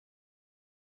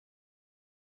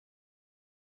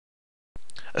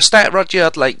A stay at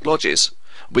Rudyard Lake Lodges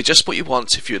will be just what you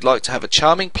want if you would like to have a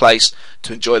charming place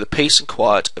to enjoy the peace and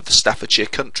quiet of the Staffordshire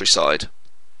countryside.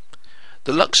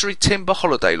 The luxury timber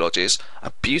holiday lodges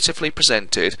are beautifully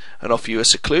presented and offer you a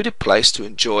secluded place to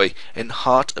enjoy in the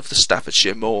heart of the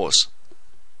Staffordshire moors.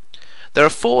 There are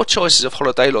 4 choices of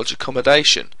holiday lodge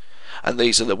accommodation, and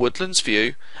these are the Woodlands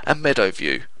View and Meadow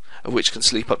View, of which can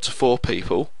sleep up to 4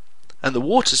 people, and the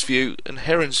Waters View and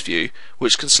Herons View,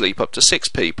 which can sleep up to 6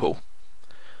 people.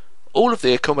 All of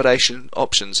the accommodation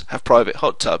options have private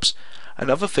hot tubs, and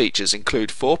other features include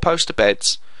 4-poster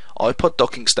beds, iPod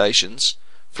docking stations,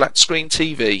 flat screen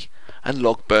TV and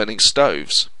log burning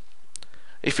stoves.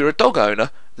 If you're a dog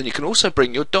owner, then you can also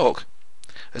bring your dog,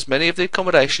 as many of the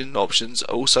accommodation options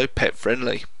are also pet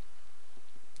friendly.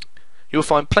 You will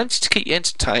find plenty to keep you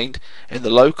entertained in the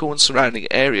local and surrounding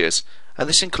areas, and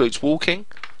this includes walking,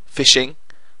 fishing,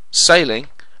 sailing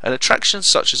and attractions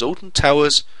such as Alton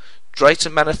Towers,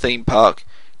 Drayton Manor Theme Park,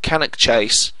 Cannock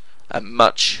Chase and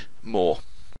much more.